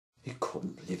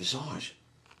couldn't believe his eyes.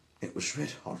 It was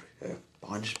red hot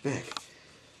behind his back.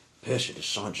 Percy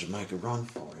decided to make a run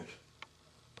for it.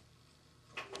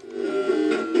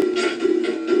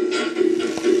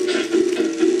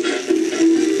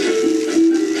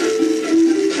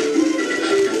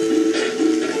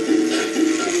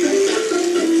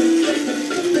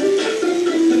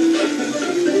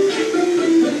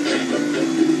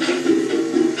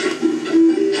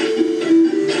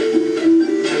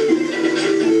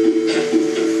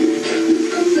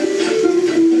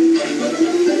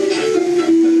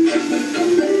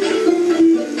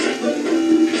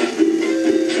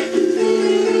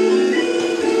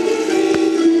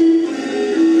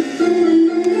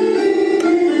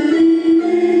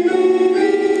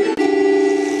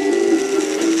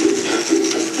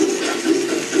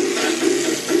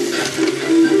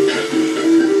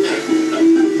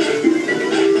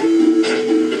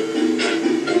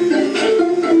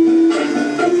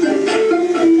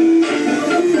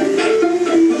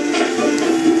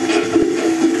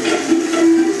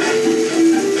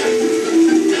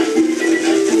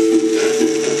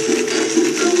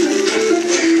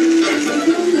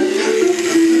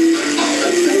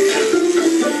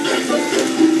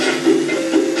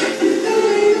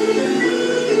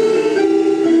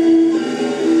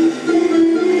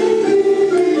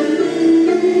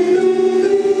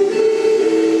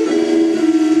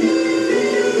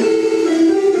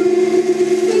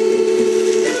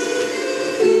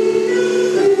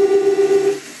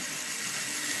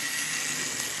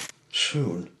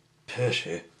 Soon,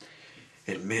 Percy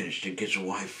had managed to get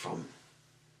away from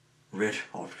Red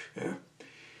Hot.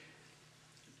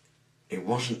 He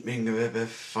wasn't being ever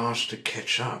fast to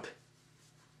catch up.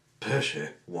 Percy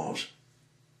was,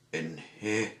 and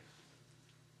he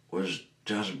was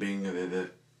just being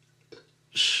ever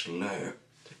slow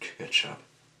to catch up.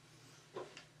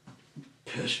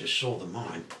 Percy saw the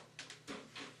mine.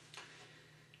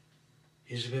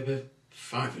 His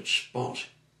favourite spot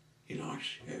he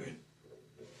likes going.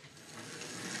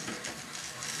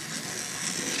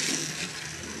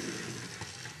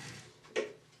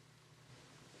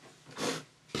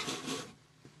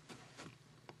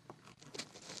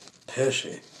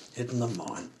 Percy hid in the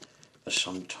mine for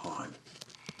some time.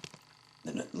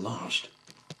 Then at last,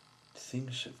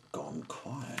 things have gone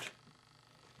quiet.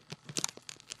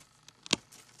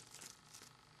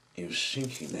 He was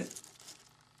thinking that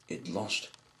he'd lost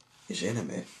his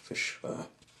enemy for sure.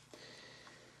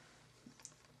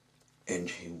 And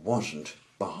he wasn't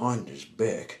behind his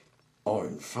back or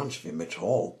in front of him at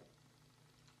all.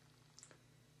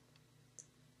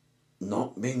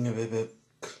 Not being a bit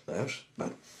close,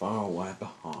 but far away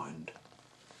behind.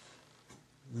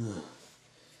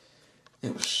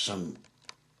 It was some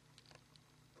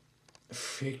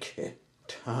freaky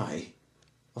day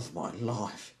of my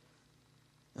life.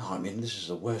 I mean, this is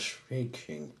the worst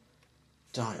freaking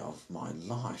day of my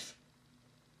life.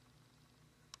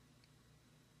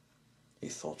 He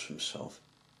thought to himself.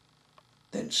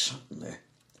 Then suddenly,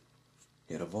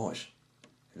 he heard a voice.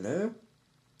 "Hello?"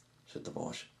 said the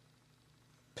voice.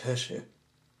 Percy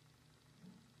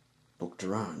looked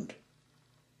around.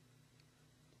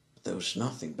 But there was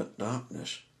nothing but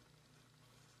darkness.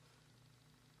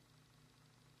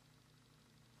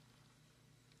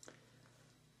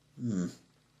 He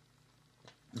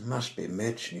must be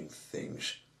imagining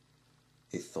things,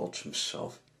 he thought to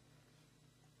himself.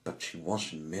 But he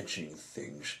wasn't imagining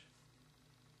things.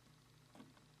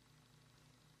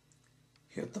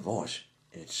 He heard the voice.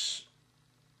 It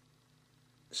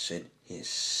said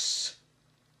hiss.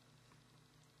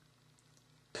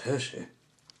 Percy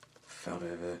felt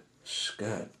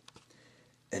scared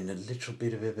and a little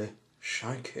bit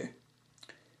shaky.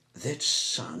 That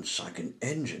sounds like an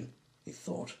engine, he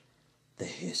thought. The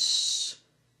hiss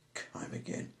came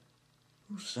again.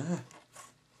 "Who's there?"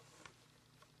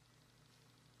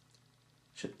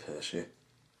 said Percy.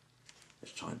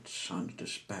 His tone sounded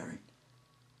despairing.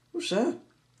 "Who's there?"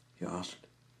 he asked.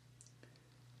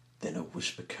 Then a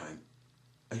whisper came.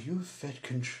 "Are you a Fed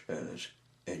Controller's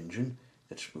engine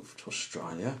that's moved to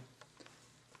Australia?"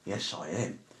 "Yes, I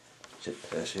am," said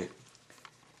Percy,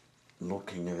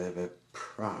 looking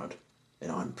proud.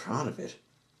 "And I'm proud of it.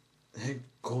 Thank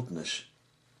goodness.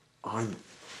 I'm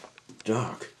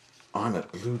dark. I'm a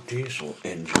blue diesel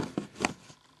engine.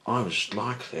 I was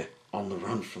likely on the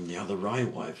run from the other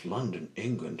railway of London,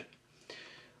 England.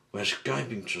 We're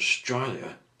escaping to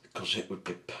Australia because it would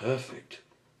be perfect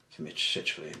for me to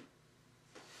settle in."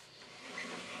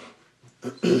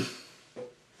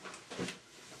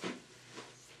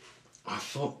 I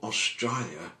thought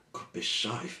Australia could be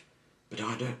safe, but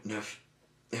I don't know if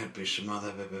there'd be some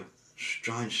other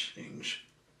strange things.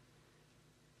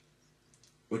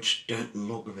 which don't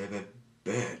look very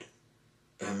bad.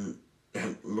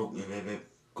 Don't look very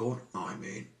good, I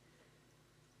mean.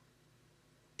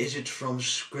 Is it from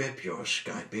scrape you're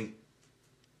escaping?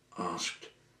 Asked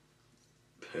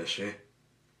Percy.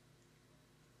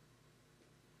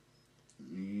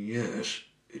 Yes,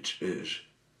 it is,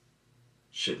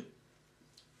 said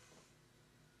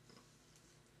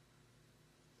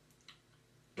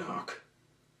Dark,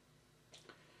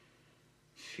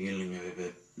 feeling a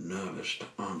bit nervous to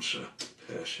answer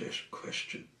Percy's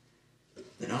question.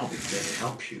 Then I'll be there to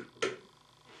help you,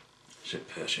 said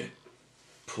Percy,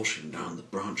 pushing down the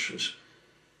branches.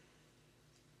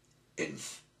 And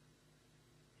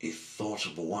he thought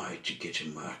of a way to get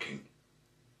him working.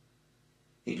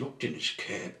 He looked in his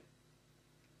cab.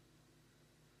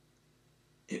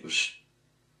 It was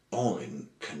all in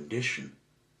condition,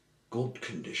 good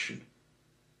condition.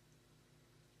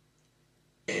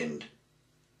 And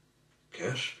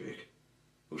Kerspik,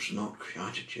 who's not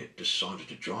created yet, decided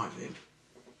to drive him.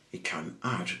 He came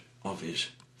out of his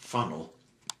funnel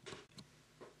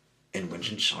and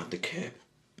went inside the cab.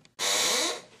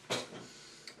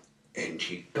 And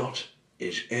he got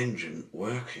his engine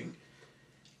working.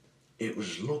 It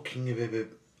was looking a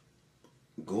bit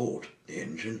good, the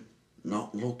engine,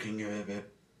 not looking a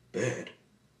bit bad.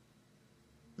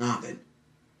 Now then,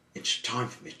 it's time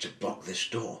for me to block this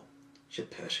door, said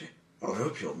Percy. I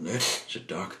hope you'll nut, said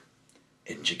Doug.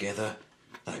 And together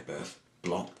they both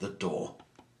blocked the door.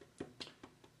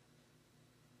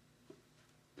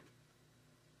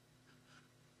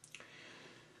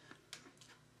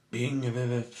 Being a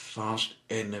bit fast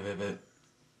and a bit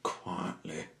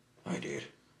quietly, I did.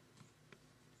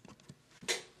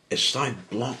 As they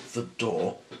blocked the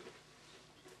door,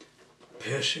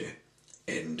 Percy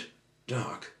and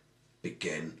Doug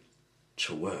began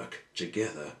to work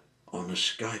together on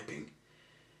escaping.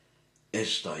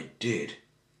 As they did,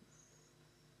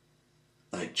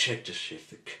 they checked to see if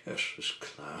the coast was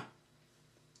clear,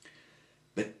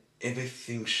 but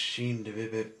everything seemed a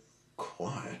bit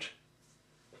quiet,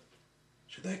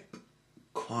 so they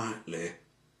quietly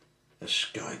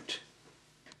escaped.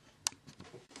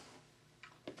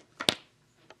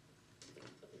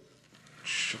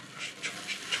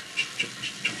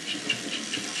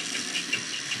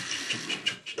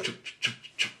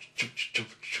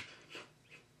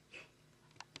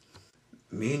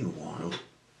 Meanwhile,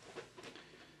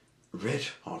 Red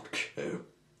Hot Co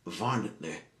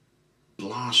violently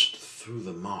blasted through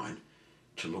the mine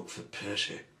to look for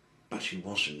Percy, but he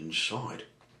wasn't inside.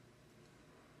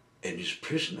 And his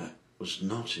prisoner was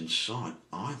not in sight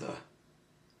either.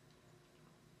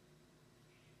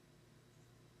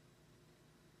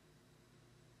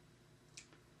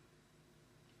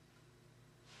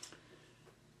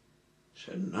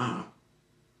 So now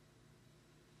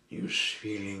he was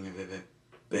feeling a bit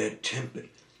bad-tempered,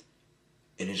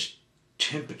 and his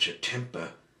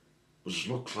temper was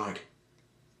looked like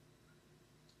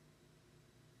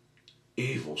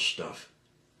evil stuff,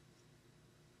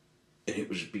 and it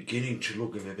was beginning to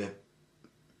look a bit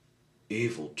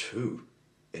evil too.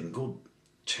 And good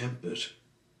tempers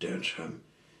don't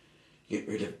get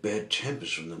rid of bad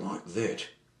tempers from them like that,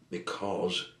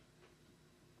 because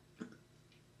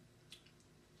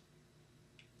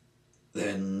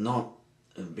they're not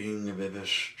being a bit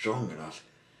strong enough.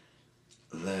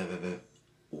 They're a bit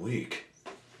weak.